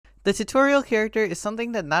The tutorial character is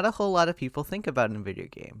something that not a whole lot of people think about in video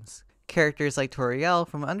games. Characters like Toriel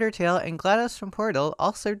from Undertale and GLaDOS from Portal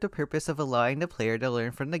all serve the purpose of allowing the player to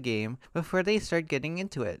learn from the game before they start getting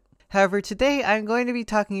into it. However, today I'm going to be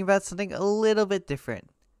talking about something a little bit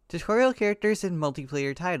different. Tutorial characters in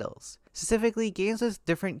multiplayer titles. Specifically, games with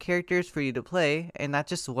different characters for you to play, and not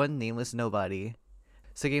just one nameless nobody.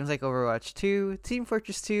 So games like Overwatch 2, Team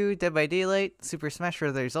Fortress 2, Dead by Daylight, Super Smash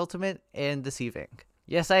Bros. Ultimate, and Deceive Inc.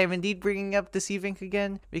 Yes, I am indeed bringing up Deceive Inc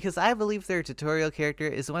again, because I believe their tutorial character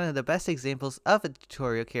is one of the best examples of a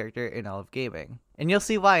tutorial character in all of gaming. And you'll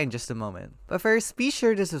see why in just a moment. But first, be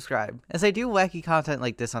sure to subscribe, as I do wacky content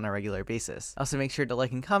like this on a regular basis. Also make sure to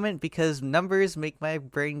like and comment, because numbers make my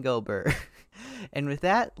brain go burr. And with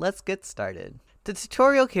that, let's get started. The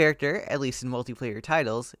tutorial character, at least in multiplayer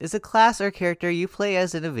titles, is a class or character you play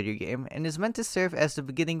as in a video game and is meant to serve as the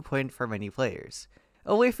beginning point for many players.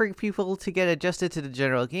 A way for people to get adjusted to the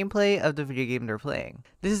general gameplay of the video game they're playing.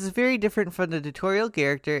 This is very different from the tutorial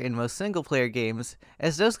character in most single player games,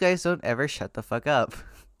 as those guys don't ever shut the fuck up.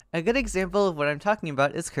 A good example of what I'm talking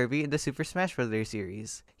about is Kirby in the Super Smash Bros.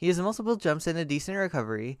 Series. He has multiple jumps and a decent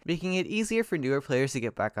recovery, making it easier for newer players to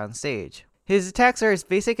get back on stage. His attacks are as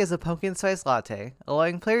basic as a pumpkin-sized latte,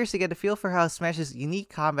 allowing players to get a feel for how Smash's unique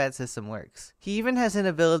combat system works. He even has an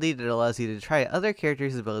ability that allows you to try other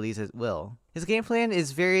characters' abilities at will. His game plan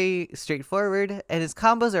is very straightforward, and his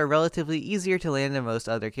combos are relatively easier to land than most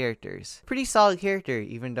other characters. Pretty solid character,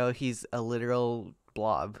 even though he's a literal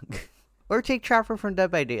blob. Or take Trapper from Dead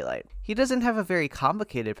by Daylight. He doesn't have a very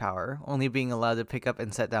complicated power, only being allowed to pick up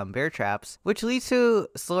and set down bear traps, which leads to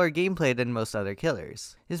slower gameplay than most other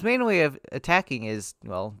killers. His main way of attacking is,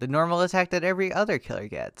 well, the normal attack that every other killer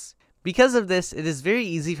gets. Because of this, it is very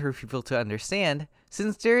easy for people to understand,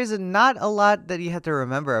 since there is not a lot that you have to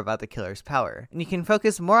remember about the killer's power, and you can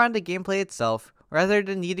focus more on the gameplay itself, rather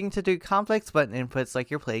than needing to do complex button inputs like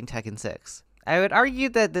you're playing Tekken 6. I would argue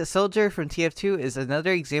that the soldier from TF2 is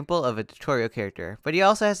another example of a tutorial character, but he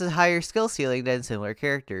also has a higher skill ceiling than similar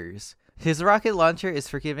characters. His rocket launcher is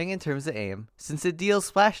forgiving in terms of aim, since it deals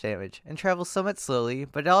splash damage and travels somewhat slowly,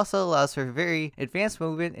 but it also allows for very advanced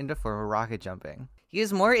movement in the form of rocket jumping. He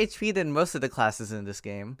has more HP than most of the classes in this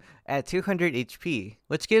game, at 200 HP,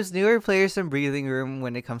 which gives newer players some breathing room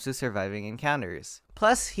when it comes to surviving encounters.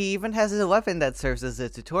 Plus, he even has a weapon that serves as a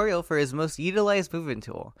tutorial for his most utilized movement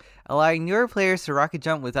tool, allowing newer players to rocket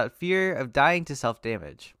jump without fear of dying to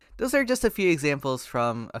self-damage. Those are just a few examples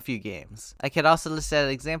from a few games. I could also list out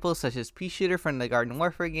examples such as Pea-Shooter from the Garden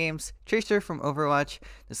Warfare games, Tracer from Overwatch,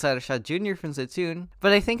 the Shot Jr. from Splatoon,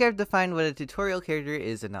 but I think I've defined what a tutorial character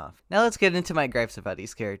is enough. Now let's get into my gripes about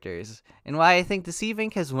these characters, and why I think Deceive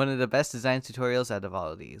Inc has one of the best designed tutorials out of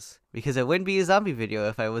all of these. Because it wouldn't be a zombie video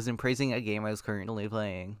if I wasn't praising a game I was currently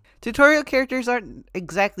playing. Tutorial characters aren't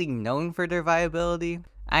exactly known for their viability.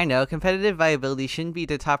 I know, competitive viability shouldn't be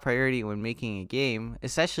the top priority when making a game,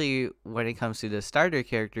 especially when it comes to the starter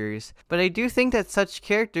characters, but I do think that such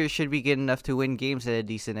characters should be good enough to win games at a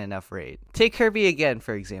decent enough rate. Take Kirby again,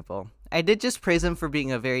 for example. I did just praise him for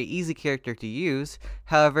being a very easy character to use,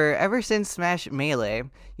 however, ever since Smash Melee,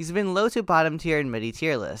 he's been low to bottom tier and midi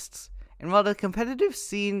tier lists. And while the competitive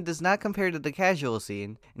scene does not compare to the casual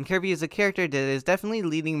scene, and Kirby is a character that is definitely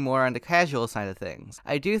leaning more on the casual side of things,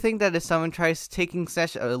 I do think that if someone tries taking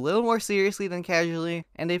Smash a little more seriously than casually,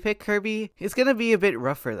 and they pick Kirby, it's gonna be a bit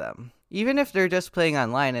rough for them. Even if they're just playing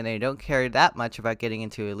online and they don't care that much about getting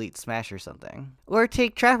into Elite Smash or something. Or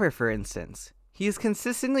take Trapper for instance. He is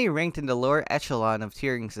consistently ranked in the lower echelon of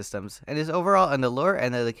tiering systems, and is overall on the lower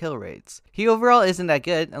end of the kill rates. He overall isn't that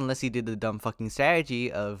good unless you do the dumb fucking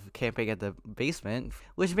strategy of camping at the basement,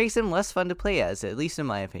 which makes him less fun to play as, at least in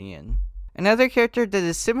my opinion. Another character that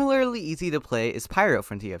is similarly easy to play is Pyro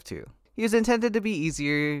from TF2. He is intended to be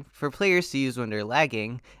easier for players to use when they're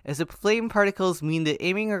lagging, as the flame particles mean the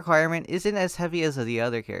aiming requirement isn't as heavy as the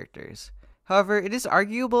other characters. However, it is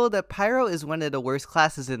arguable that Pyro is one of the worst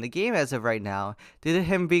classes in the game as of right now, due to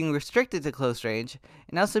him being restricted to close range,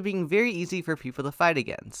 and also being very easy for people to fight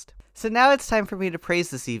against. So now it's time for me to praise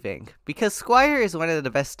Deceive Inc, because Squire is one of the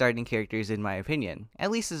best starting characters in my opinion,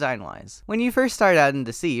 at least design-wise. When you first start out in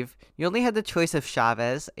Deceive, you only had the choice of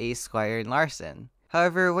Chavez, Ace, Squire, and Larson.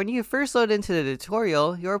 However, when you first load into the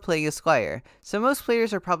tutorial, you're playing as Squire, so most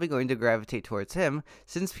players are probably going to gravitate towards him,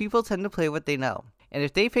 since people tend to play what they know. And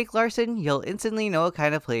if they pick Larson, you'll instantly know what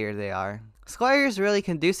kind of player they are. Squire is really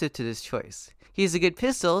conducive to this choice. He has a good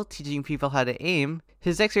pistol, teaching people how to aim.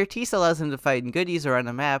 His expertise allows him to fight in goodies around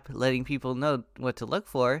the map, letting people know what to look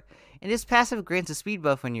for. And his passive grants a speed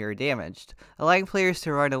buff when you are damaged, allowing players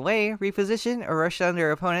to run away, reposition, or rush down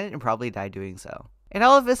their opponent and probably die doing so. And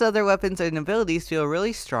all of his other weapons and abilities feel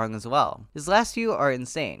really strong as well. His last few are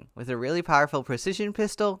insane, with a really powerful precision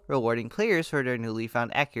pistol, rewarding players for their newly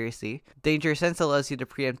found accuracy. Danger Sense allows you to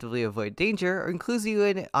preemptively avoid danger, or clues you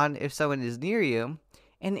in on if someone is near you.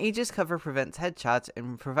 And Aegis Cover prevents headshots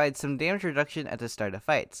and provides some damage reduction at the start of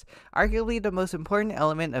fights, arguably the most important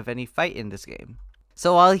element of any fight in this game.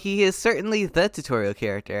 So while he is certainly the tutorial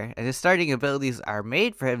character, and his starting abilities are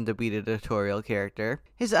made for him to be the tutorial character,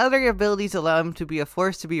 his other abilities allow him to be a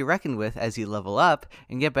force to be reckoned with as you level up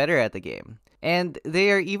and get better at the game. And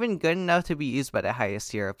they are even good enough to be used by the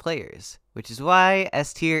highest tier of players, which is why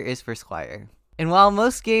S tier is for Squire. And while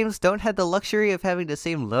most games don't have the luxury of having the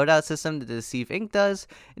same loadout system that Deceive Inc does,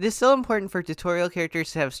 it is still important for tutorial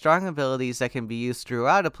characters to have strong abilities that can be used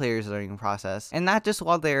throughout a player's learning process, and not just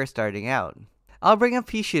while they are starting out. I'll bring up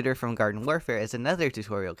Pea Shooter from Garden Warfare as another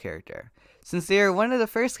tutorial character, since they are one of the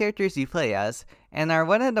first characters you play as, and are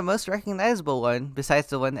one of the most recognizable one besides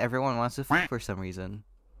the one everyone wants to fight for some reason.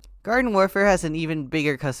 Garden Warfare has an even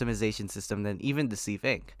bigger customization system than even Deceive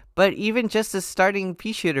Inc, but even just the starting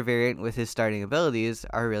Pea Shooter variant with his starting abilities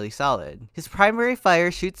are really solid. His primary fire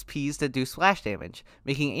shoots peas that do splash damage,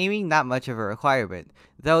 making aiming not much of a requirement,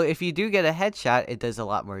 though if you do get a headshot it does a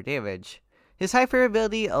lot more damage. His hyper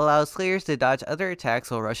ability allows players to dodge other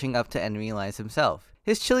attacks while rushing up to enemy lines himself.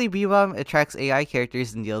 His Chili B-Bomb attracts AI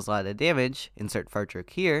characters and deals a lot of damage, insert fart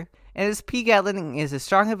joke here, and his P-Gatling is a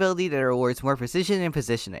strong ability that rewards more precision and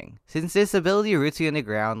positioning, since this ability roots you in the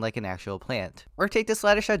ground like an actual plant. Or take the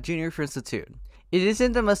Slattershot Jr. from Splatoon. It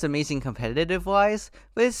isn't the most amazing competitive-wise,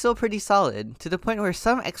 but it's still pretty solid, to the point where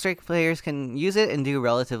some X-Strike players can use it and do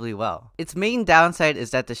relatively well. Its main downside is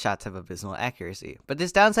that the shots have abysmal accuracy, but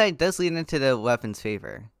this downside does lean into the weapon's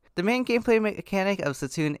favor. The main gameplay mechanic of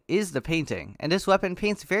Splatoon is the painting, and this weapon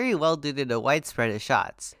paints very well due to the wide spread of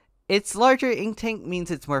shots. Its larger ink tank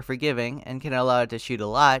means it's more forgiving, and can allow it to shoot a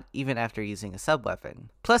lot, even after using a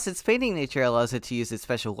sub-weapon. Plus, its painting nature allows it to use its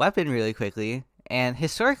special weapon really quickly, and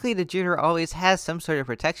historically the Junior always has some sort of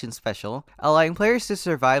protection special, allowing players to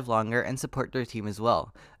survive longer and support their team as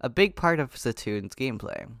well, a big part of Splatoon's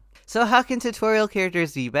gameplay. So how can tutorial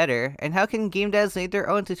characters be better, and how can game devs make their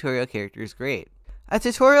own tutorial characters great? A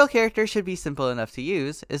tutorial character should be simple enough to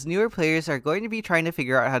use, as newer players are going to be trying to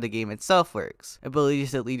figure out how the game itself works.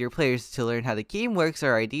 Abilities that lead your players to learn how the game works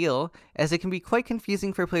are ideal, as it can be quite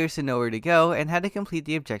confusing for players to know where to go and how to complete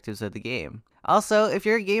the objectives of the game. Also, if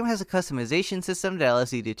your game has a customization system that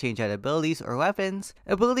allows you to change out abilities or weapons,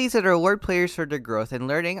 abilities that reward players for their growth and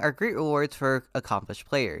learning are great rewards for accomplished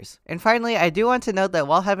players. And finally, I do want to note that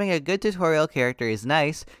while having a good tutorial character is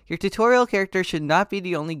nice, your tutorial character should not be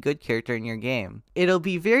the only good character in your game. It'll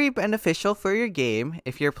be very beneficial for your game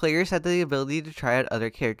if your players have the ability to try out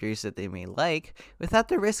other characters that they may like, without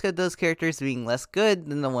the risk of those characters being less good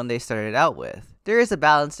than the one they started out with. There is a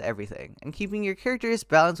balance to everything, and keeping your characters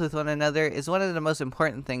balanced with one another is one of the most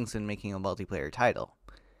important things in making a multiplayer title,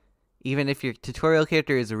 even if your tutorial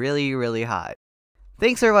character is really hot.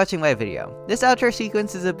 Thanks for watching my video. This outro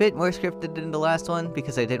sequence is a bit more scripted than the last one,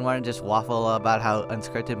 because I didn't want to just waffle about how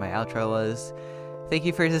unscripted my outro was. Thank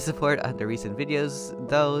you for the support on the recent videos,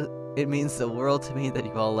 though it means the world to me that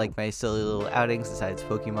you all like my silly little outings besides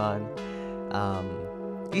Pokemon.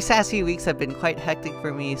 These past few weeks have been quite hectic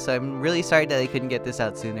for me, so I'm really sorry that I couldn't get this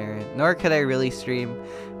out sooner, nor could I really stream,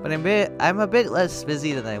 but I'm a bit less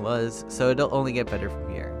busy than I was, so it'll only get better from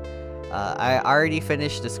here. I already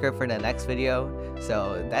finished the script for the next video,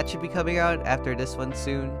 so that should be coming out after this one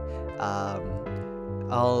soon.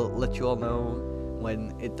 I'll let you all know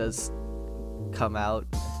when it does come out.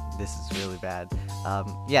 This is really bad.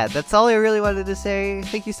 Yeah, that's all I really wanted to say.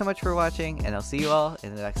 Thank you so much for watching, and I'll see you all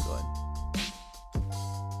in the next one.